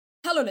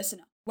Hello,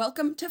 listener.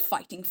 Welcome to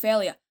Fighting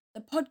Failure,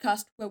 the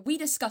podcast where we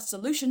discuss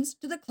solutions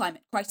to the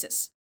climate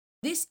crisis.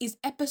 This is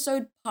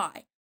episode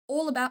Pi,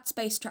 all about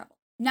space travel.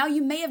 Now,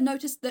 you may have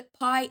noticed that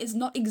pi is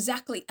not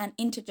exactly an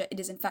integer, it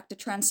is in fact a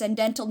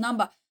transcendental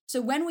number.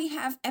 So when we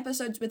have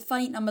episodes with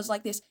funny numbers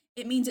like this,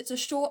 it means it's a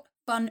short,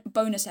 fun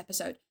bonus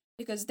episode,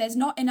 because there's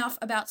not enough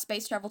about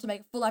space travel to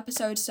make a full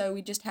episode, so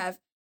we just have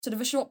sort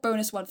of a short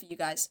bonus one for you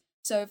guys.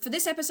 So for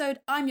this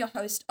episode, I'm your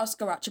host,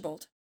 Oscar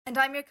Archibald. And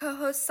I'm your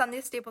co-host,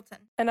 Sandhya Stapleton.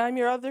 And I'm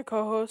your other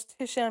co-host,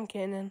 Hisham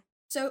Kanan.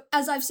 So,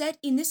 as I've said,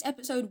 in this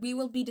episode, we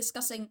will be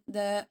discussing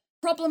the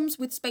problems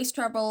with space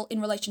travel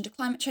in relation to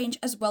climate change,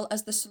 as well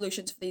as the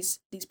solutions for these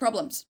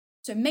problems.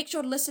 So make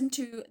sure to listen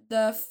to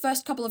the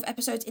first couple of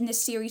episodes in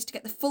this series to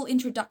get the full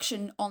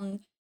introduction on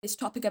this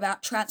topic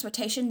about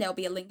transportation. There'll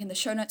be a link in the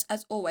show notes,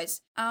 as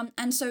always.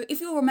 And so if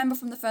you'll remember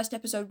from the first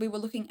episode, we were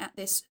looking at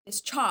this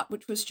chart,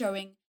 which was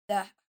showing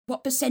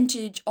what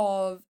percentage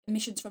of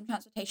emissions from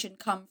transportation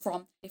come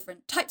from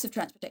different types of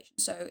transportation.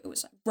 So it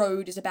was like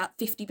road is about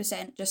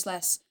 50%, just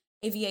less.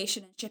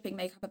 Aviation and shipping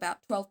make up about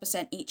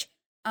 12% each.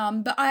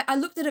 But I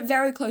looked at it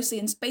very closely,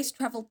 and space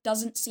travel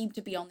doesn't seem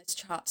to be on this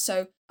chart.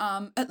 So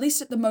at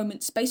least at the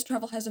moment, space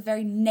travel has a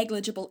very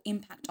negligible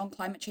impact on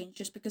climate change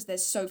just because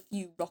there's so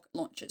few rocket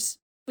launches.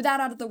 With that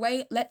out of the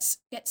way, let's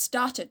get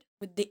started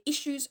with the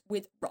issues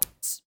with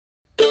rockets.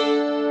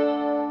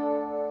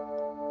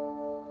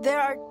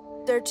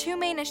 There are two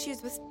main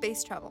issues with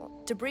space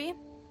travel: debris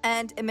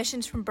and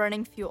emissions from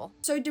burning fuel.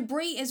 So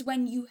debris is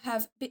when you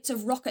have bits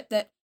of rocket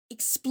that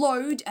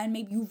explode and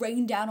maybe you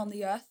rain down on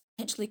the Earth,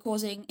 potentially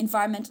causing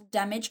environmental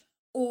damage,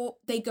 or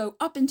they go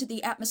up into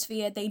the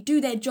atmosphere, they do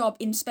their job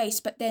in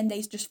space, but then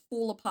they just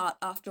fall apart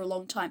after a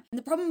long time. And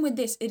the problem with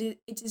this, it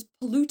is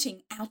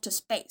polluting outer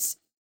space,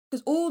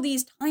 because all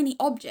these tiny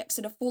objects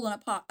that have fallen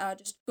apart are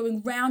just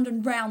going round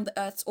and round the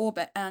Earth's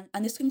orbit, and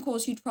this can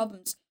cause huge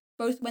problems,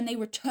 both when they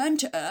return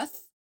to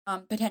Earth,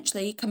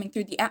 potentially coming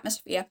through the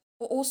atmosphere,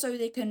 or also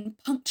they can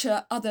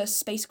puncture other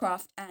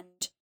spacecraft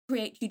and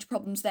create huge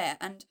problems there.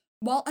 And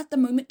while at the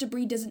moment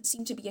debris doesn't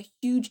seem to be a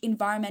huge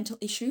environmental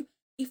issue,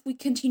 if we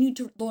continue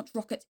to launch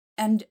rockets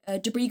and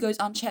debris goes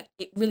unchecked,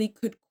 it really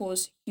could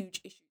cause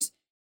huge issues.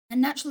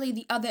 And naturally,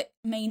 the other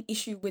main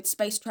issue with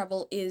space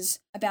travel is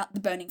about the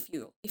burning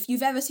fuel. If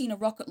you've ever seen a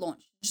rocket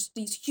launch, just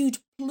these huge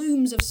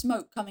plumes of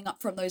smoke coming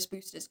up from those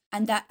boosters,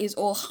 and that is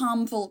all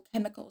harmful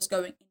chemicals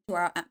going into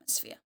our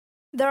atmosphere.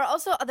 There are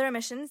also other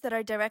emissions that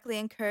are directly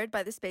incurred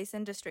by the space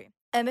industry.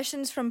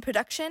 Emissions from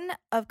production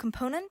of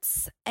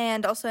components,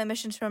 and also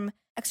emissions from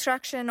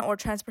extraction or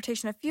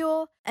transportation of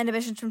fuel, and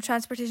emissions from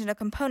transportation of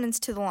components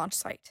to the launch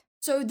site.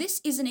 So this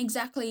isn't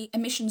exactly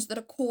emissions that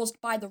are caused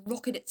by the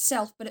rocket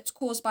itself, but it's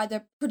caused by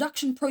the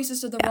production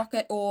process of the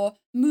rocket or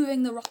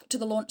moving the rocket to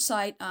the launch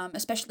site,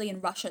 especially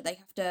in Russia. They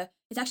have to,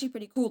 it's actually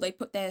pretty cool, they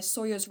put their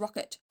Soyuz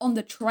rocket on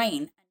the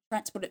train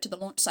transport it to the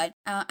launch site,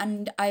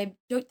 and I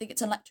don't think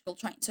it's an electrical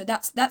train, so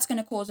that's going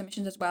to cause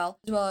emissions as well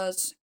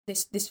as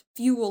this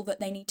fuel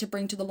that they need to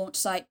bring to the launch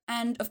site,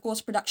 and of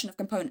course production of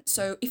components.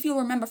 So if you'll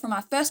remember from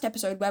our first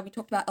episode where we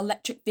talked about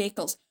electric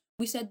vehicles,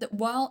 we said that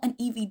while an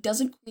EV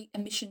doesn't create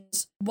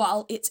emissions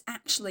while it's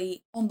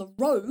actually on the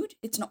road,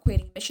 it's not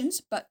creating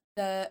emissions, but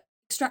the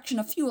extraction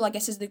of fuel, I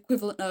guess, is the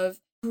equivalent of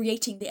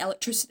creating the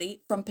electricity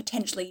from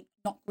potentially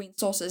not green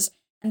sources.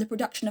 And the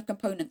production of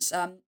components.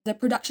 The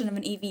production of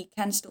an EV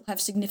can still have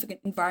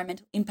significant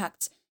environmental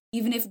impacts,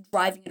 even if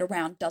driving it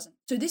around doesn't.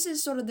 So this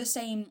is sort of the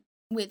same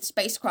with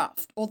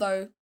spacecraft,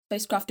 although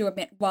spacecraft do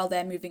emit while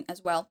they're moving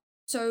as well.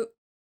 So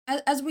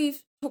as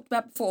we've talked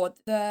about before,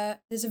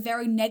 there's a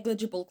very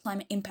negligible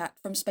climate impact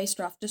from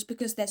spacecraft just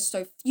because there's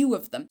so few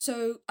of them.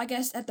 So I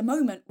guess at the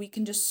moment we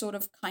can just sort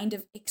of kind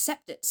of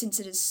accept it since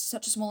it is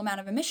such a small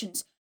amount of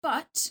emissions.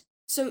 But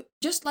so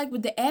just like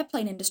with the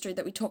airplane industry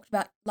that we talked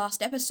about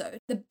last episode,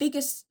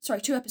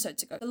 2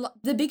 episodes ago,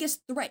 the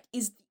biggest threat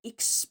is the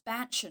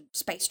expansion of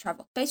space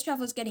travel. Space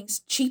travel is getting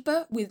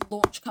cheaper with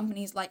launch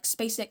companies like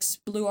SpaceX,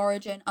 Blue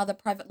Origin, other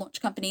private launch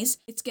companies.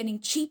 It's getting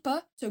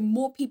cheaper, so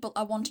more people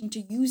are wanting to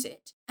use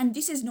it. And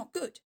this is not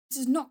good. This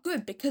is not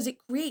good because it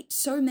creates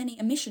so many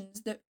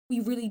emissions that we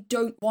really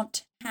don't want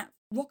to have.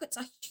 Rockets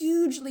are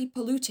hugely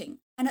polluting,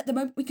 and at the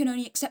moment we can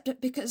only accept it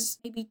because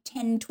maybe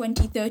 10,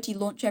 20, 30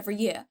 launch every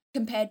year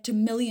compared to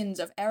millions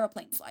of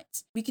aeroplane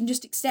flights. We can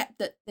just accept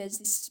that there's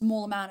this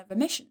small amount of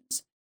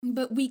emissions.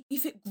 But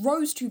if it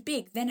grows too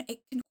big, then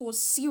it can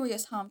cause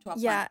serious harm to our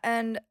planet.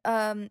 Yeah,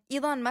 and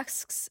Elon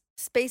Musk's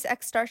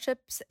SpaceX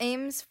Starship's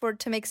aims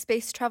to make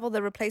space travel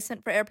the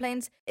replacement for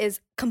airplanes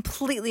is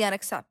completely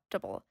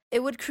unacceptable.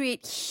 It would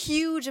create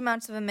huge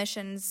amounts of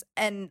emissions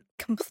and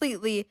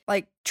completely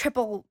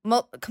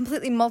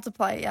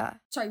multiply,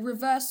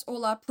 reverse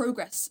all our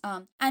progress.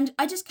 And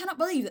I just cannot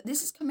believe that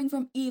this is coming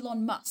from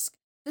Elon Musk.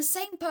 The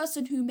same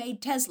person who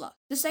made Tesla,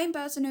 the same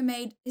person who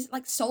made, is it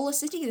like Solar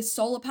City, the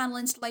solar panel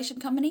installation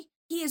company?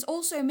 He is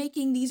also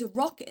making these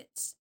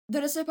rockets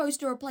that are supposed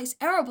to replace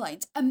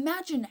aeroplanes.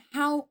 Imagine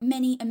how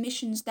many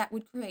emissions that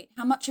would create,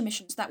 how much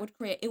emissions that would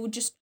create. It would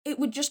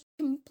just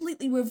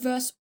completely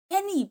reverse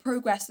any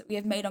progress that we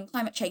have made on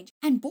climate change.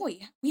 And boy,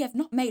 we have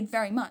not made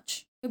very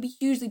much. It would be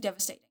hugely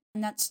devastating.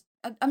 And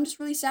I'm just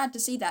really sad to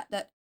see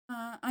that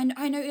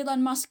I know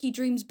Elon Musk, he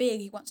dreams big,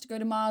 he wants to go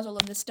to Mars, all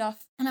of this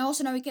stuff. And I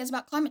also know he cares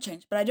about climate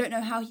change, but I don't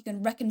know how he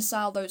can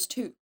reconcile those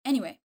two.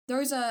 Anyway,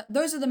 those are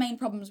the main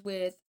problems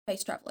with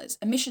space travel is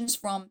emissions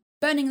from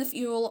burning the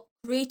fuel,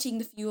 creating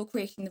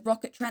the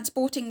rocket,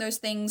 transporting those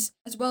things,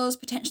 as well as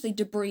potentially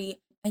debris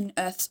in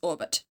Earth's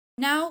orbit.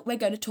 Now we're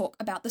going to talk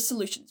about the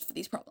solutions for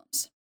these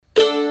problems.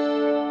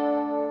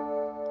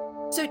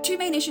 So two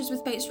main issues with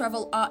space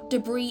travel are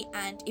debris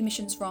and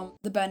emissions from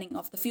the burning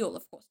of the fuel,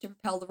 of course, to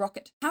propel the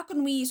rocket. How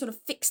can we sort of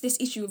fix this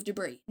issue of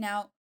debris?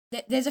 Now,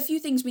 there's a few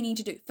things we need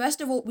to do.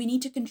 First of all, we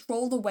need to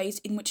control the ways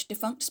in which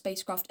defunct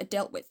spacecraft are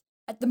dealt with.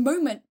 At the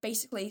moment,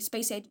 basically,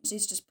 space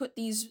agencies just put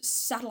these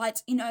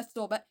satellites in Earth's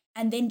orbit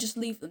and then just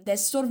leave them.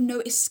 There's sort of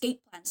no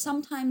escape plan.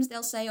 Sometimes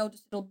they'll say, oh,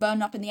 it'll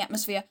burn up in the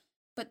atmosphere,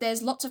 but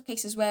there's lots of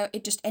cases where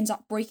it just ends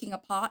up breaking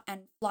apart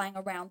and flying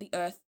around the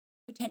Earth,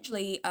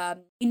 potentially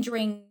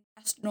injuring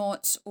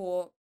astronauts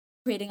or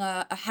creating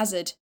a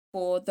hazard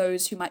for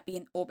those who might be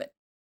in orbit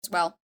as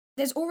well.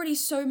 There's already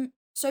so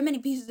many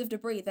pieces of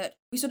debris that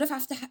we sort of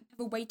have to have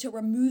a way to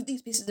remove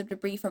these pieces of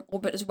debris from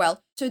orbit as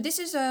well. So this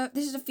is a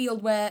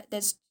field where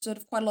there's sort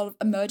of quite a lot of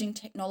emerging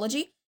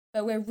technology,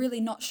 but we're really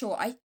not sure.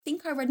 I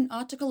think I read an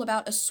article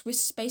about a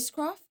Swiss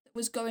spacecraft that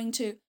was going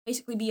to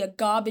basically be a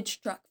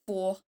garbage truck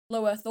for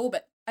low Earth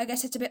orbit. I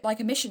guess it's a bit like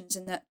emissions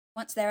in that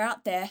once they're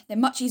out there, they're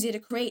much easier to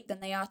create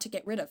than they are to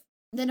get rid of.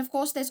 Then, of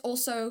course, there's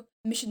also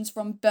emissions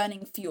from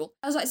burning fuel.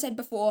 As I said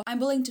before,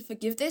 I'm willing to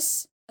forgive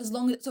this as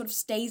long as it sort of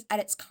stays at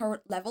its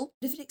current level.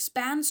 But if it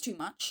expands too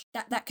much,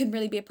 that can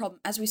really be a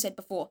problem, as we said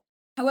before.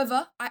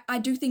 However, I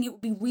do think it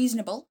would be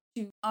reasonable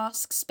to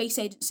ask space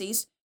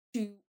agencies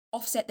to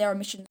offset their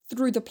emissions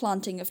through the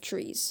planting of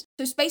trees.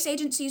 So space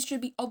agencies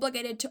should be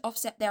obligated to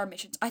offset their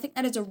emissions. I think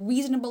that is a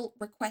reasonable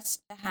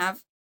request to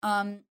have,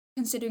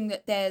 considering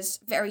that there's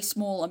very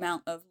small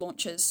amount of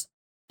launches.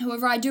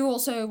 However, I do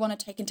also want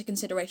to take into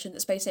consideration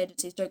that space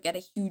agencies don't get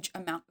a huge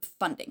amount of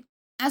funding.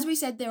 As we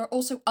said, there are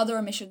also other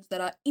emissions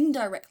that are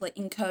indirectly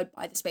incurred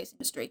by the space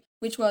industry,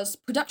 which was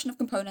production of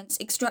components,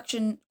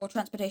 extraction or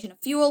transportation of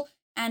fuel,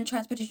 and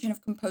transportation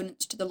of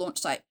components to the launch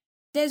site.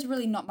 There's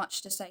really not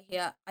much to say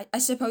here. I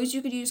suppose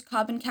you could use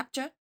carbon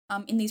capture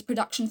in these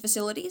production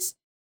facilities,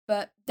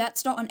 but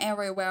that's not an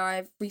area where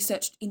I've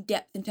researched in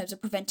depth in terms of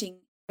preventing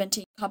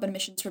carbon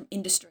emissions from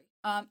industry.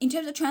 In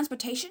terms of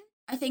transportation,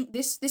 I think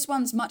this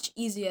one's much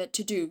easier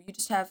to do. You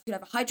could have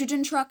a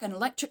hydrogen truck, an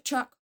electric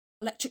truck,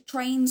 electric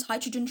trains,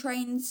 hydrogen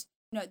trains.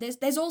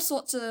 There's all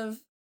sorts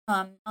of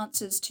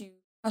answers to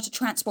how to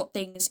transport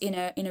things in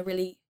a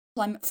really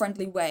climate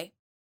friendly way.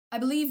 I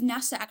believe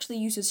NASA actually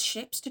uses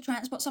ships to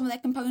transport some of their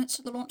components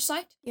to the launch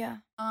site. Yeah.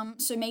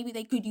 So maybe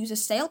they could use a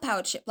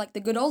sail-powered ship like the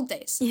good old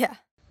days. Yeah.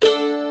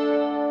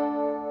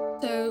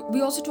 So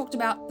we also talked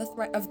about the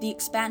threat of the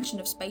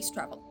expansion of space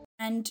travel.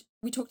 And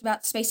we talked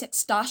about SpaceX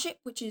Starship,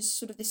 which is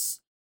sort of this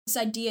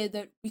idea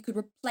that we could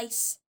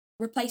replace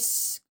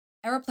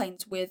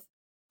aeroplanes with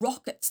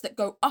rockets that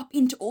go up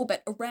into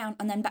orbit, around,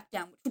 and then back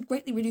down, which would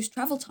greatly reduce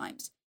travel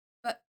times.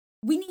 But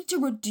we need to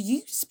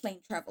reduce plane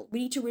travel. We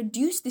need to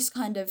reduce this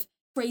kind of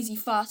crazy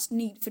fast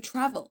need for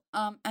travel.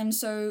 And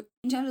so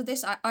in terms of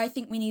this, I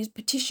think we need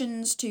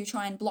petitions to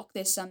try and block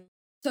this.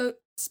 So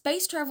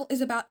space travel is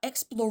about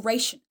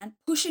exploration and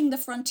pushing the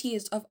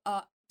frontiers of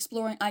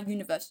exploring our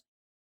universe.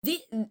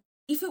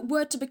 If it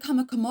were to become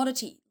a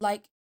commodity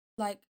like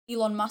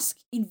Elon Musk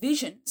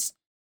envisions,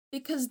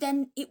 because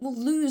then it will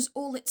lose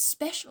all its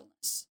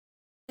specialness.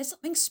 There's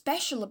something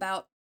special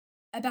about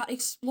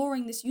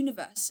exploring this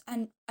universe,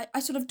 and I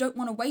sort of don't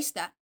want to waste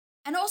that.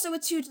 And also,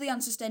 it's hugely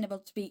unsustainable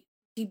to be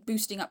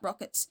boosting up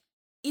rockets.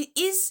 It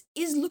is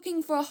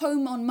looking for a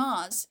home on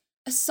Mars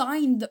a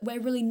sign that we're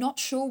really not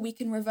sure we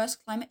can reverse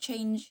climate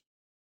change?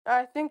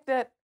 I think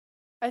that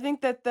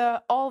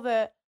the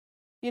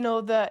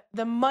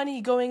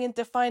money going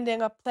into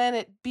finding a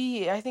planet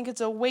B, I think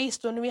it's a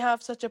waste when we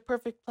have such a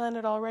perfect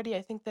planet already.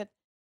 I think that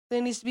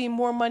there needs to be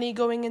more money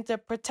going into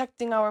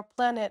protecting our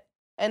planet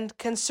and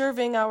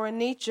conserving our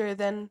nature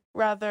than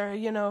rather,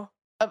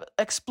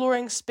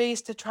 exploring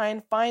space to try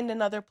and find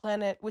another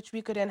planet which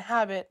we could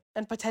inhabit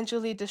and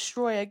potentially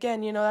destroy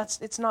again.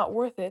 It's not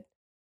worth it.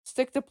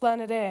 Stick to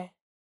planet A.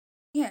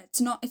 Yeah, it's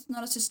not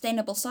a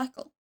sustainable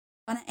cycle.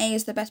 Planet A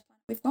is the best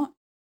planet we've got.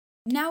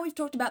 Now we've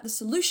talked about the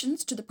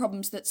solutions to the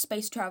problems that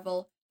space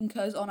travel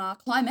incurs on our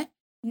climate.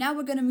 Now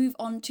we're going to move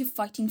on to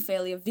Fighting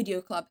Failure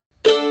Video Club.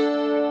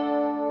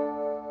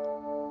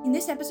 In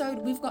this episode,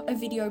 we've got a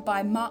video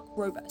by Mark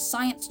Rober, a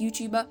science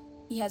YouTuber.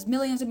 He has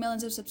millions and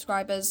millions of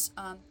subscribers,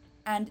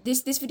 and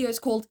this video is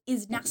called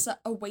 "Is NASA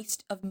a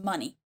Waste of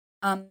Money?"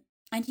 And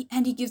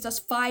he gives us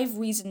 5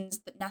 reasons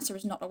that NASA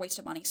is not a waste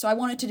of money. So I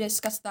wanted to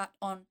discuss that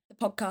on the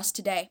podcast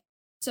today.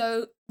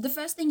 So the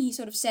first thing he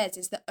sort of says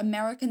is that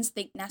Americans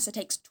think NASA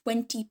takes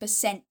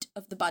 20%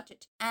 of the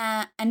budget,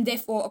 and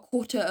therefore a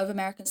quarter of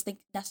Americans think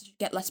NASA should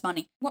get less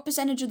money. What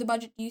percentage of the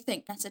budget do you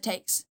think NASA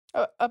takes?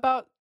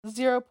 About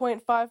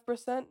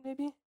 0.5%,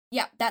 maybe?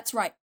 Yeah, that's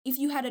right. if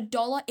you had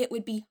 $1, it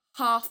would be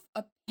half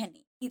a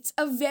penny. It's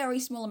a very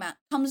small amount.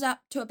 Comes out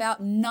to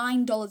about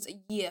 $9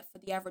 a year for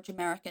the average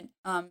American.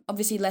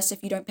 Obviously less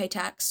if you don't pay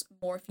tax,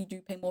 more if you do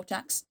pay more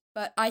tax.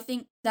 But I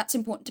think that's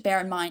important to bear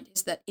in mind,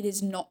 is that it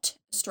is not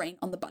a strain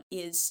on the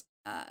budget.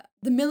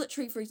 The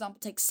military, for example,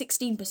 takes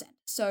 16%.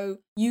 So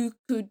you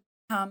could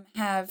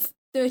have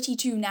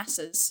 32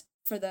 NASAs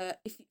for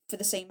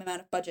the same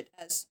amount of budget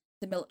as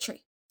the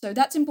military. So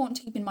that's important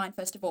to keep in mind,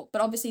 first of all.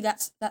 But obviously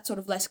that's sort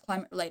of less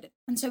climate related.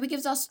 And so it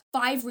gives us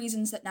 5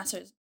 reasons that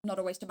NASA is not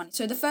a waste of money.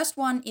 So the first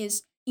one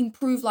is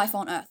improve life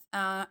on Earth.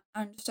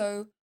 And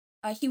so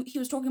he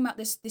was talking about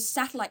this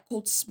satellite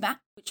called SMAP,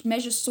 which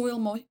measures soil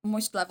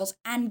moist levels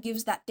and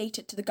gives that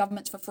data to the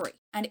governments for free.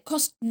 And it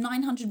cost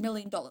 $900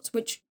 million,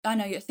 which I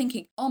know you're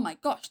thinking, oh my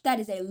gosh, that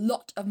is a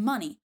lot of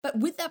money. But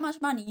with that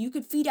much money, you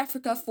could feed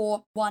Africa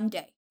for one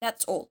day.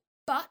 That's all.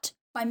 But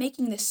by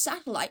making this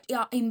satellite, you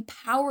are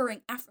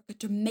empowering Africa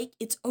to make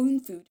its own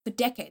food for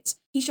decades.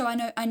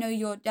 Hisho, I know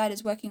your dad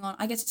is working on,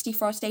 I guess it's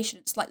deforestation,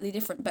 it's slightly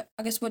different, but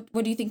I guess what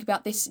do you think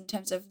about this in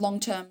terms of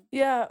long-term?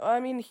 Yeah,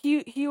 I mean,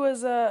 he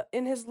was,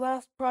 in his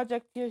last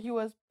project here, he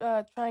was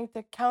trying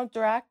to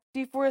counteract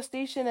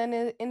deforestation,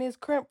 and in his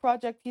current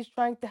project, he's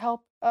trying to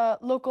help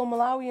local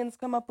Malawians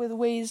come up with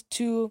ways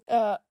to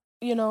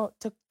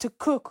to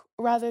cook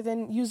rather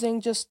than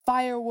using just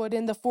firewood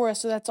in the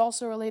forest. So that's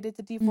also related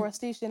to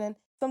deforestation. And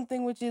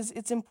something which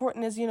it's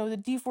important is, the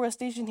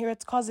deforestation here,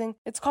 it's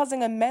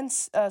causing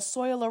immense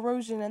soil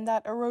erosion, and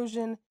that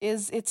erosion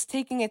it's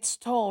taking its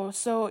toll.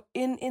 So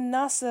in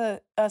NASA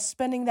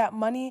spending that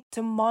money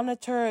to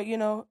monitor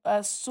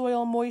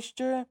soil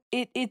moisture,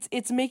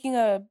 it's making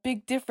a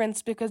big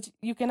difference, because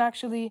you can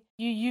actually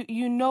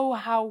you know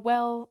how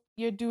well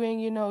you're doing.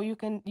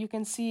 You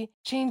can see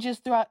changes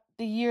throughout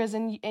the years,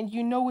 and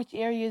you know which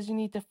areas you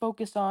need to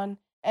focus on.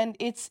 And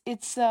it's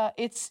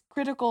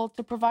critical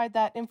to provide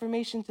that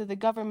information to the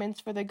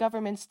governments, for the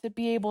governments to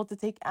be able to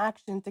take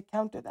action to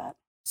counter that.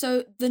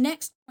 So the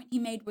next point he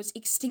made was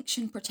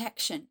extinction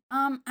protection.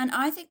 And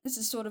I think this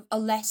is sort of a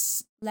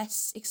less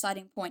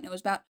exciting point. It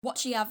was about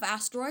watching out for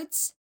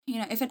asteroids.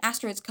 If an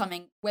asteroid's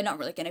coming, we're not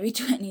really going to be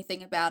doing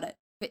anything about it.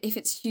 But if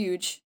it's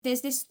huge,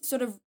 there's this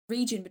sort of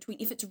region between,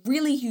 if it's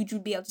really huge,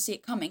 you'd be able to see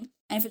it coming,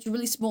 and if it's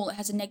really small, it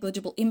has a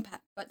negligible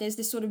impact. But there's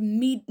this sort of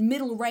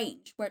middle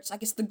range where it's, I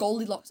guess, the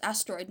Goldilocks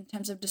asteroid in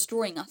terms of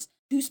destroying us.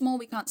 Too small,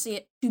 we can't see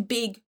it. Too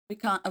big, we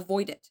can't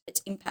avoid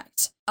its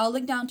impact. I'll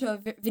link down to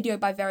a video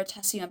by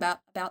Veritasium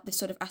about this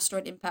sort of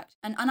asteroid impact.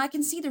 And I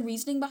can see the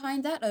reasoning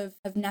behind that of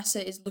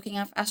NASA is looking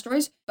out for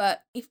asteroids.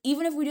 But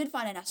even if we did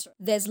find an asteroid,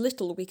 there's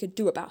little we could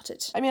do about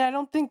it. I mean, I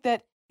don't think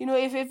that,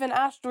 if an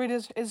asteroid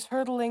is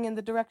hurtling in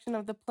the direction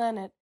of the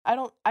planet, I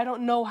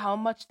don't know how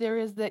much there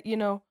is that,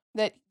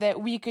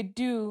 that we could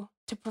do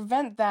to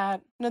prevent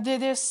that.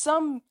 There's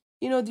some,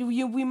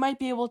 we might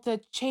be able to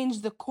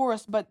change the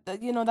course, but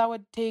that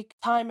would take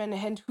time,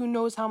 and who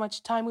knows how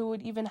much time we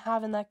would even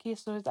have in that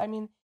case. So I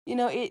mean,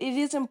 it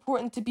is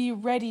important to be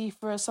ready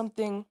for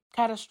something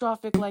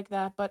catastrophic like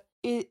that, but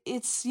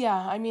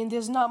I mean,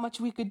 there's not much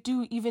we could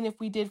do even if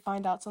we did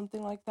find out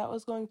something like that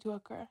was going to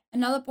occur.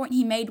 Another point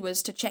he made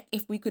was to check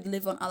if we could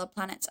live on other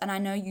planets, and I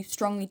know you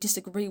strongly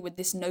disagree with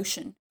this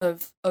notion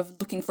of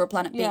looking for a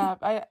planet B. Yeah,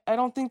 I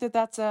don't think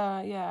that's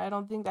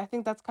I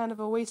think that's kind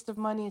of a waste of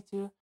money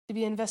to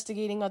be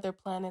investigating other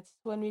planets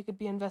when we could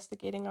be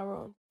investigating our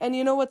own. And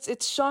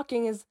it's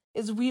shocking is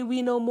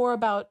we know more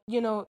about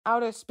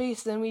outer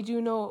space than we do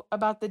know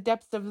about the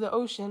depths of the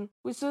ocean.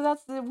 We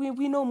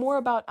know more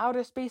about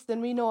outer space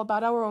than we know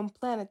about our own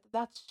planet.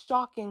 That's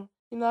shocking.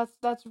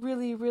 That's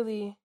really,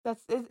 really,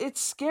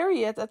 it's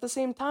scary at the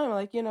same time.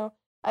 Like,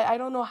 I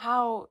don't know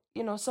how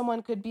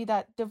someone could be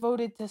that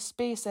devoted to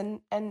space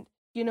and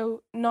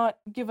not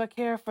give a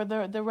care for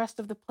the rest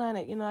of the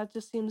planet. It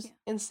just seems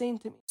insane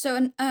to me.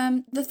 So,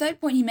 the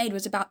third point he made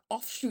was about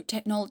offshoot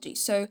technology.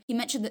 So he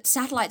mentioned that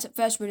satellites at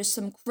first were just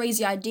some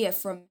crazy idea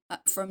from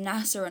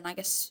NASA and I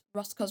guess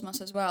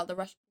Roscosmos as well,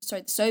 the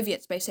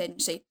Soviet Space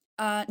Agency.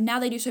 Now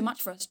they do so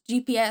much for us.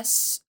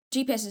 GPS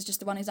is just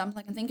the one example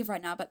I can think of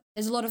right now, but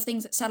there's a lot of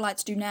things that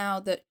satellites do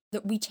now that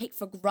we take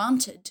for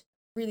granted.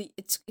 Really,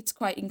 it's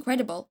quite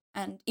incredible.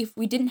 And if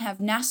we didn't have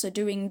NASA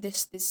doing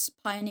this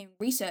pioneering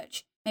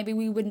research, maybe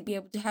we wouldn't be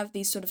able to have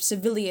these sort of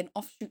civilian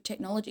offshoot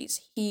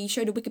technologies. He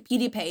showed a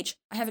Wikipedia page.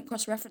 I haven't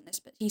cross-referenced this,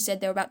 but he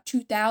said there are about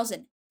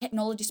 2,000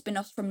 technology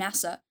spin-offs from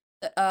NASA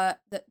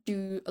that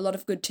do a lot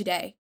of good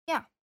today.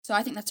 Yeah. So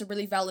I think that's a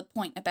really valid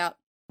point about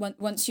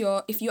once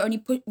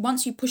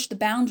you push the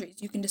boundaries,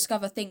 you can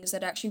discover things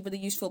that are actually really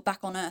useful back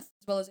on Earth,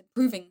 as well as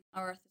improving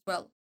our Earth as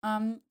well.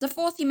 The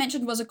fourth he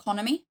mentioned was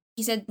economy.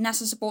 He said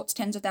NASA supports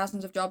tens of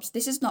thousands of jobs.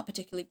 This is not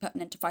particularly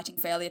pertinent to fighting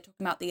failure, talking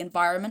about the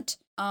environment.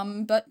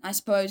 But I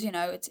suppose,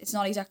 it's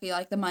not exactly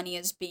like the money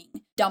is being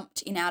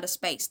dumped in outer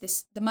space.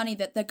 The money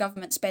that the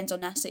government spends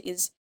on NASA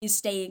is is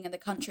staying in the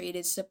country, it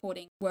is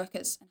supporting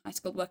workers and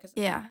high-skilled workers.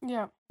 Yeah.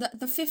 Yeah.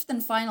 The fifth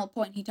and final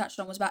point he touched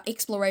on was about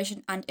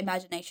exploration and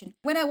imagination.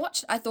 When I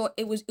watched it, I thought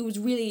it was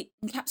really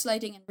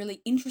encapsulating and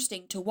really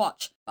interesting to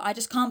watch, but I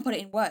just can't put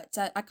it in words.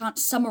 I can't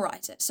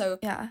summarize it. So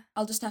Yeah.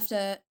 I'll just have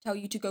to tell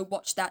you to go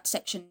watch that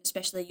section,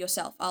 especially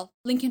yourself. I'll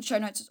link in show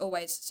notes as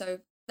always.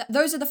 So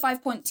those are the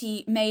 5 points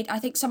he made. I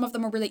think some of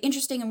them are really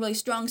interesting and really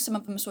strong. Some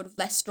of them are sort of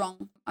less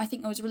strong. I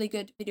think it was a really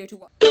good video to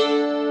watch.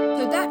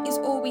 So that is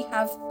all we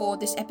have for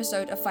this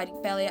episode of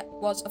Fighting Failure. It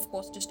was, of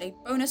course, just a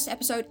bonus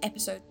episode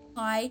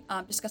Pi,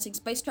 discussing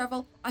space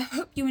travel. I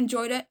hope you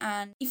enjoyed it,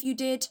 and if you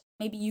did,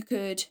 maybe you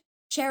could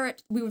share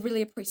it. We would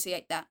really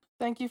appreciate that.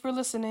 Thank you for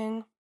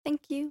listening.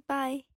 Thank you. Bye.